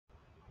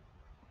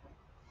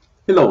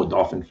Hello,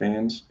 Dolphin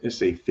fans.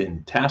 It's a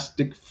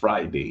fantastic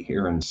Friday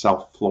here in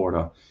South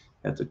Florida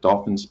as the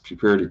Dolphins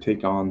prepare to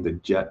take on the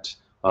Jets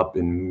up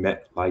in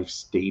MetLife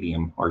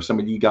Stadium. Are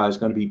some of you guys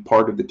going to be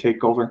part of the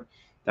takeover?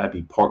 That'd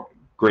be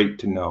great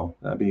to know.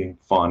 That'd be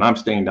fun. I'm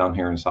staying down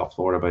here in South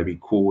Florida, but it'd be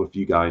cool if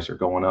you guys are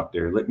going up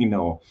there. Let me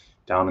know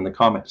down in the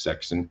comment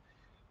section.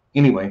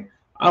 Anyway,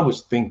 I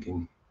was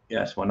thinking,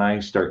 yes, when I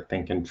start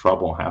thinking,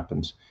 trouble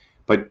happens.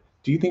 But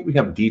do you think we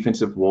have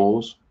defensive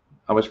woes?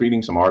 I was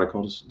reading some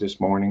articles this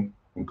morning,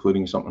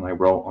 including something I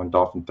wrote on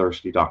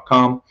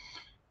dolphinthirsty.com.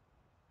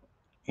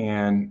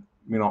 And,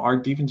 our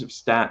defensive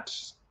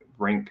stats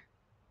rank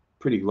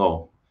pretty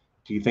low.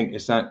 Do you think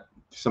is that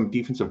some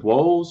defensive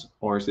woes,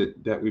 or is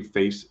it that we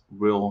face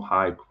real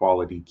high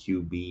quality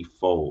QB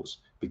foes?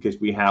 Because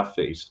we have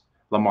faced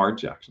Lamar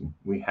Jackson,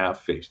 we have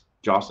faced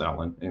Josh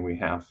Allen, and we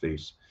have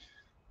faced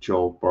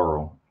Joe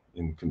Burrow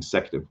in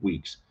consecutive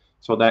weeks.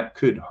 So that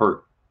could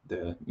hurt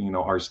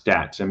our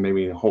stats and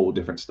maybe a whole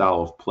different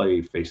style of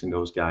play facing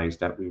those guys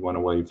that we went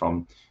away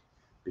from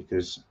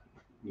because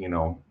you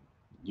know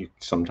you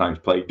sometimes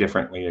play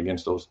differently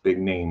against those big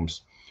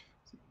names.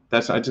 I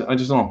just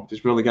don't know.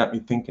 Just really got me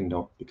thinking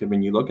though, because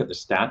when you look at the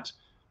stats,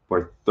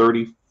 we're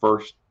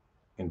 31st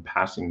in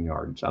passing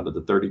yards out of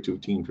the 32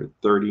 teams. We're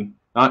 30,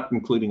 not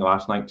including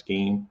last night's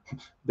game.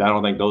 I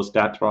don't think those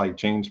stats probably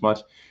changed much,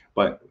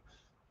 but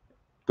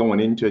going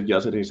into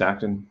yesterday's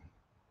action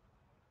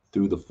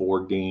through the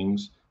 4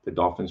 games, the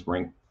Dolphins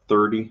ranked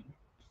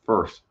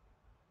 31st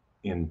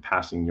in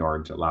passing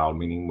yards allowed,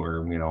 meaning we're,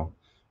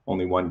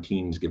 only one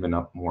team's given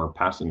up more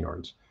passing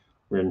yards.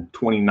 We're in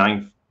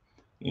 29th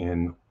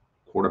in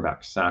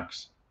quarterback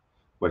sacks.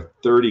 We're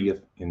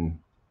 30th in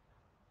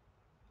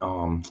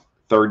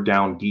third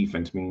down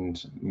defense,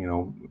 means,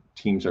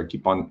 teams are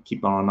keep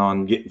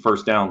on getting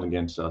first downs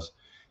against us.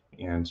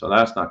 And so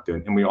that's not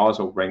good. And we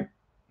also rank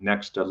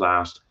next to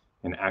last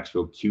in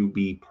actual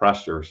QB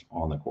pressures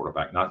on the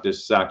quarterback, not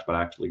just sacks, but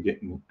actually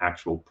getting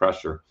actual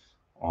pressure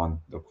on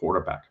the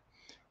quarterback.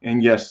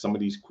 And yes, some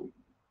of these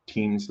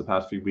teams the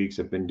past few weeks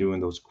have been doing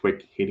those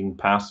quick hitting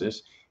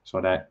passes, so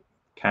that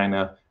kind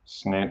of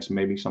slants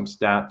maybe some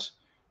stats.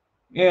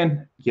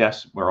 And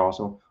yes, we're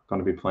also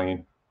going to be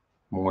playing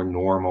more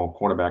normal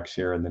quarterbacks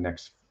here in the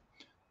next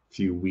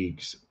few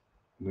weeks.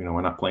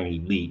 We're not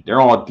playing elite. They're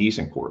all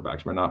decent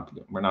quarterbacks. We're not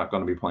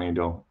going to be playing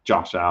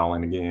Josh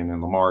Allen again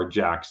and Lamar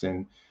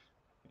Jackson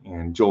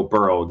and Joe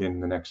Burrow again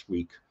the next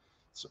week.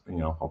 So,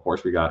 of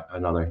course, we got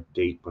another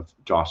date with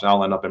Josh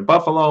Allen up in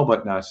Buffalo,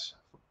 but that's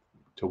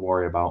to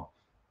worry about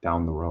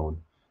down the road.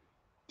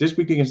 This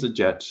week against the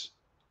Jets,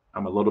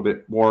 I'm a little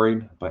bit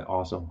worried, but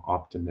also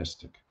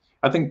optimistic.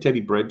 I think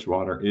Teddy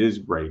Bridgewater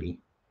is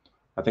ready.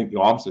 I think the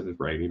opposite is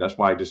ready. That's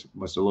why I just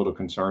was a little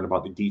concerned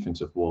about the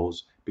defensive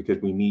woes,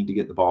 because we need to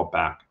get the ball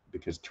back,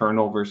 because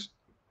turnovers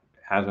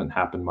hasn't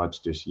happened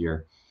much this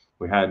year.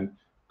 We had a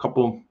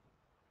couple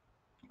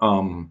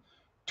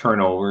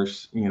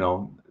turnovers,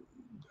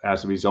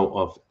 as a result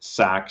of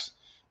sacks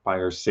by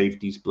our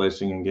safeties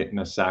blitzing and getting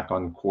a sack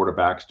on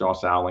quarterbacks.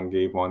 Josh Allen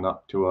gave one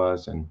up to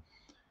us, and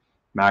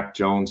Mac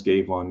Jones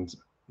gave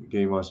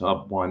us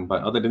up one.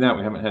 But other than that,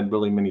 we haven't had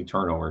really many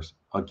turnovers.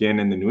 Again,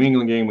 in the New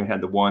England game, we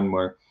had the one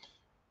where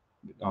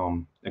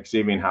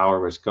Xavier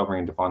Howard was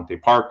covering Devontae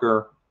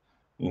Parker,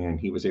 and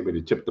he was able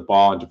to tip the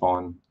ball, and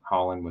Javon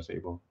Holland was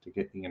able to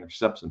get the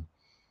interception.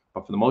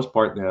 But for the most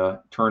part,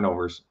 the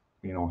turnovers,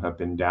 have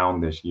been down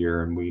this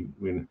year, and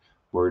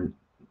we're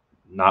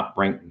not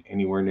ranked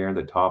anywhere near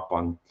the top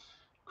on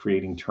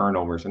creating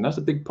turnovers. And that's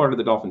a big part of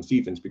the Dolphins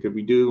defense, because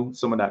we do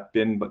some of that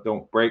bend but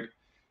don't break.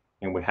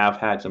 And we have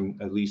had some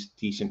at least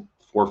decent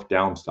fourth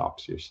down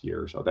stops this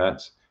year. So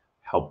that's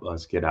helped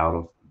us get out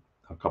of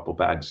a couple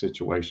bad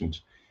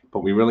situations.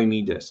 But we really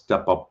need to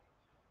step up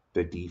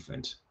the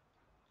defense.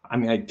 I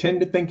mean, I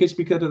tend to think it's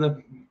because of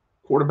the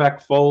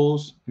quarterback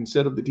foes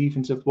instead of the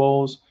defensive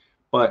woes,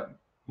 but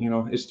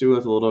it still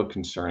is a little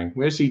concerning.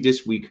 We'll see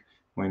this week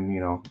when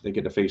they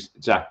get to face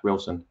Zach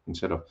Wilson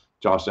instead of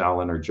Josh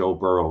Allen or Joe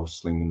Burrow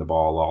slinging the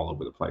ball all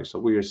over the place. So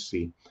we'll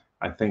see.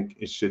 I think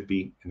it should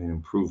be an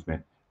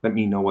improvement. Let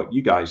me know what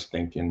you guys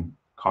think in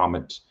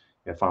comments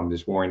if I'm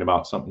just worrying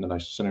about something that I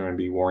shouldn't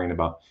be worrying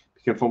about.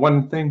 Because for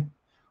one thing,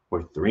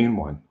 we're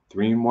 3-1.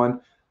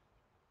 3-1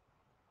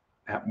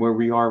 at where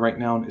we are right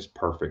now is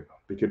perfect.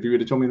 Because if you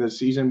would have told me this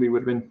season we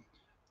would have been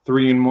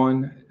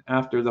 3-1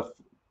 after the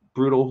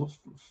brutal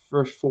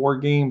first 4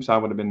 games, I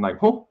would have been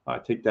like, oh,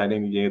 I'd take that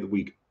any day of the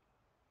week.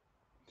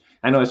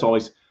 I know it's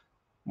always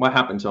what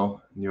happens,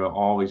 though. We're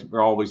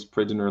always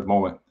prisoner of the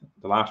moment.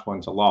 The last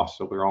one's a loss,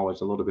 so we're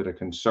always a little bit of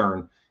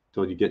concern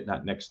until you get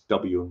that next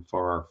W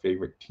for our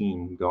favorite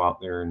team. Go out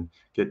there and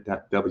get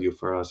that W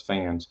for us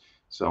fans.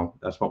 So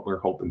that's what we're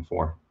hoping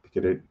for.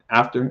 Because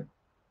after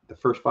the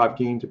first 5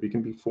 games, if we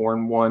can be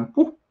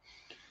 4-1,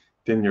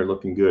 then you're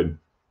looking good.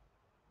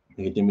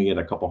 And then we get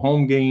a couple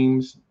home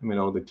games.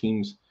 The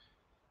teams,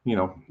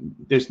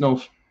 there's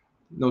no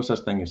such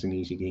thing as an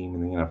easy game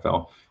in the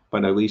NFL.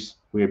 But at least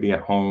we'll be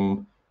at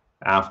home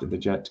after the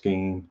Jets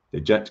game. The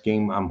Jets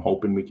game, I'm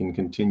hoping we can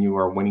continue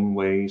our winning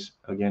ways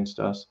against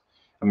us.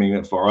 I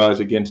mean, for us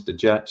against the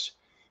Jets,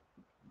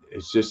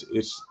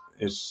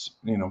 it's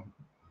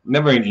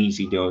never an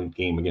easy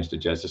game against the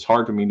Jets. It's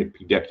hard for me to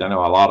predict. I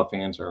know a lot of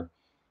fans are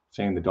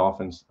saying the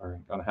Dolphins are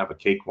going to have a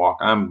cakewalk.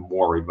 I'm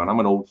worried, but I'm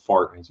an old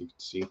fart, as you can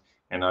see.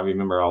 And I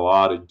remember a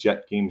lot of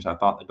Jet games. I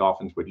thought the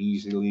Dolphins would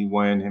easily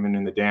win, him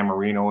in the Dan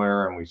Marino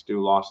era, and we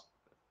still lost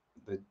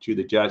to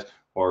the Jets,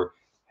 or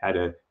had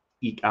to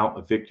eke out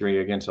a victory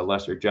against a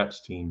lesser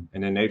Jets team.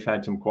 And then they've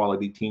had some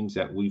quality teams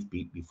that we've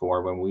beat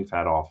before when we've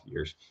had off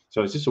years.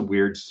 So it's just a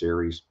weird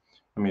series.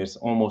 I mean, it's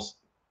almost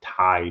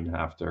tied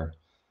after.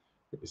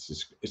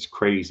 It's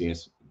crazy.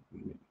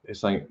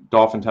 It's like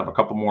Dolphins have a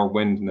couple more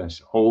wins in this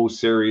whole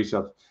series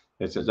of.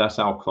 That's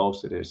how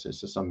close it is. It's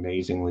just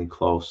amazingly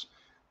close.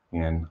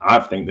 And I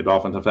think the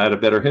Dolphins have had a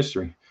better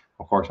history.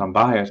 Of course, I'm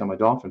biased. I'm a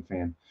Dolphin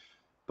fan.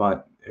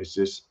 But it's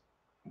just,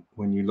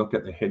 when you look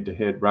at the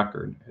head-to-head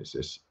record, it's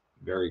just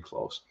very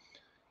close.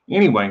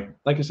 Anyway,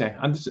 like I say,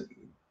 I'm just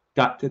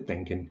got to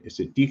thinking, is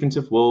it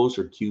defensive woes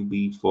or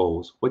QB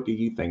foes? What do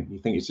you think? You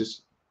think it's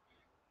just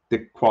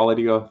the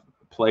quality of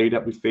play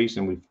that we face,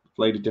 and we've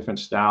played a different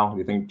style? Do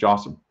you think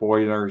Josh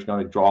Boyer is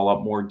going to draw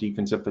up more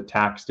defensive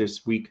attacks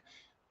this week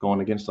going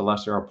against a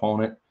lesser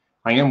opponent?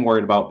 I am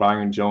worried about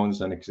Byron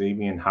Jones and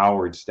Xavier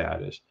Howard's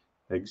status.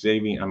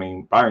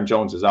 Byron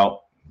Jones is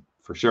out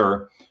for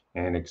sure,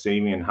 and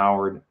Xavier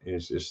Howard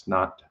is just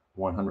not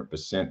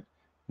 100%.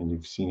 And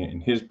you've seen it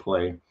in his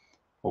play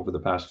over the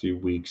past few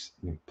weeks,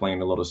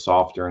 playing a little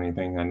softer or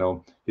anything. I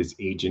know his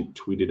agent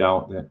tweeted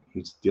out that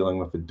he's dealing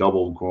with a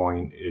double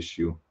groin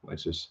issue,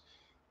 which is,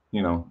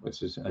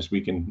 as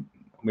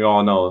we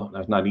all know,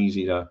 that's not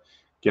easy to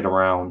get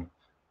around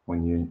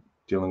when you're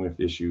dealing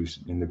with issues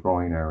in the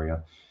groin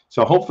area.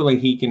 So hopefully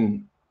he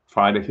can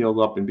try to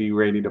heal up and be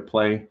ready to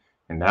play,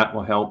 and that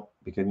will help,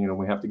 because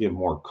we have to give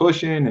more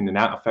cushion, and then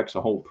that affects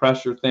the whole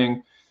pressure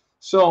thing.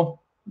 So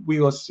we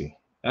will see.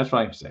 That's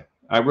what I say.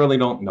 I really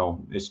don't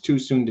know. It's too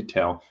soon to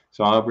tell.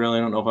 So I really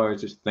don't know if I was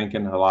just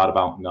thinking a lot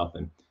about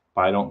nothing.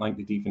 But I don't like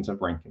the defensive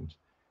rankings.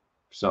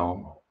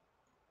 So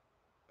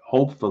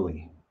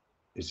hopefully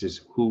it's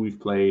just who we've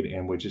played,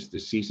 and the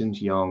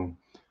season's young,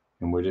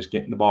 and we're just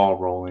getting the ball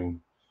rolling,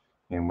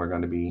 and we're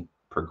going to be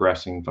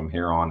progressing from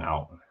here on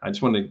out. I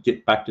just want to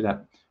get back to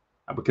that,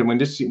 because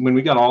when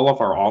we got all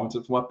of our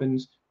offensive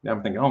weapons, now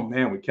I'm thinking, oh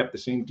man, we kept the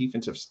same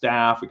defensive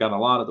staff. We got a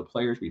lot of the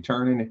players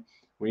returning.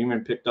 We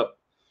even picked up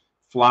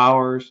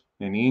Flowers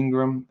and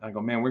Ingram. I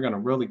go, man, we're going to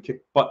really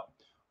kick butt.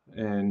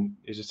 And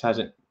it just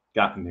hasn't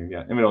gotten there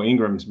yet. Even though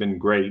Ingram's been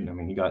great. I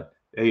mean, he got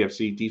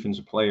AFC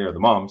Defensive Player of the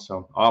Month,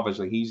 so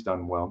obviously he's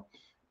done well.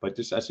 But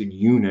just as a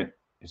unit,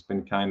 it's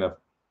been kind of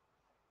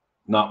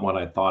not what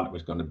I thought it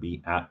was going to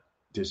be at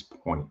this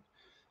point.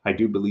 I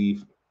do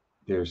believe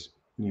there's,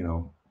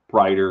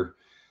 brighter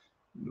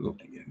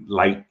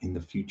light in the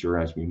future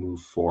as we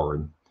move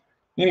forward.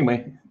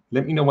 Anyway,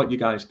 let me know what you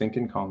guys think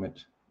in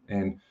comments,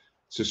 and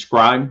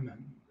subscribe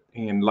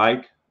and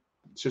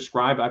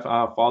subscribe.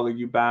 I'll follow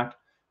you back,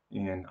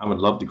 and I would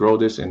love to grow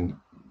this. And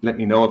let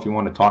me know if you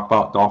want to talk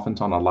about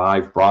Dolphins on a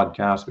live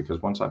broadcast,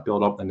 because once I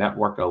build up the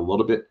network a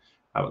little bit,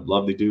 I would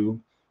love to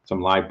do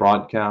some live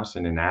broadcasts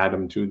and then add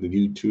them to the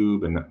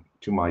YouTube and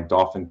to my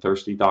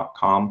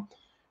dolphinthirsty.com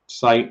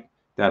site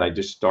that I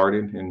just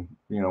started. And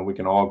we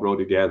can all grow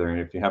together,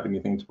 and if you have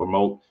anything to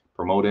promote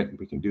it.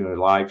 We can do a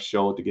live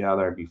show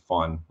together. It'd be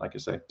fun. Like I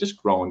said, just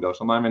growing though.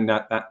 So I'm in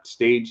that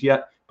stage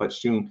yet, but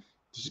soon.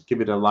 Just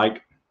give it a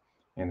like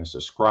and a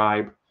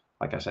subscribe.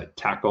 Like I said,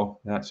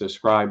 tackle that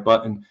subscribe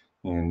button,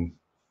 and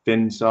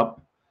fins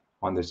up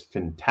on this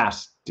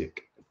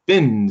fantastic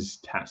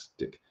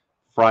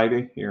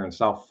Friday here in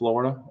South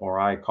Florida, or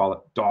I call it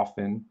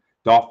Dolphin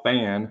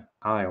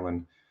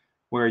Island.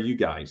 Where are you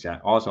guys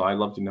at? Also, I'd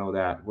love to know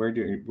that. Where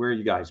are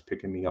you guys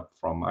picking me up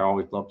from? I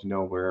always love to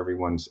know where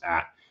everyone's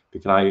at,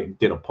 because I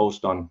did a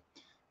post on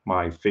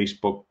my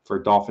Facebook for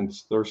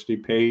Dolphins Thirsty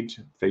page,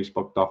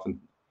 Facebook.com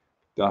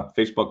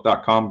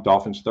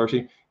Dolphins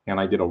Thirsty, and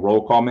I did a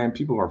roll call. Man,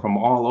 people are from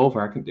all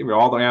over. They were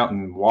all the way out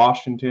in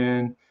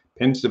Washington,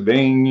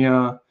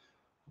 Pennsylvania,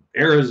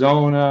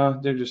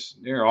 Arizona.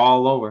 They're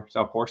all over.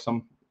 So of course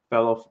some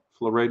fellow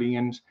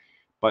Floridians,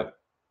 but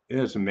it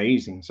is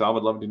amazing. So I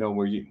would love to know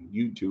where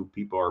YouTube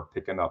people are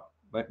picking up.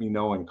 Let me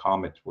know in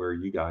comments where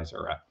you guys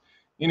are at.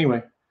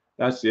 Anyway,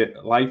 that's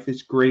it. Life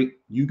is great.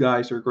 You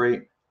guys are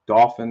great.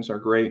 Dolphins are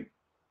great.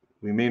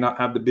 We may not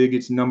have the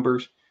biggest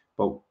numbers,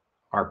 but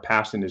our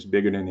passion is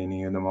bigger than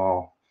any of them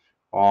all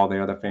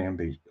the other fan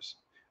bases.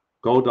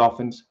 Go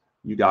Dolphins.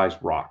 You guys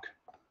rock.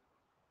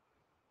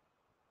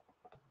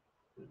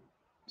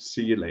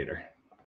 See you later.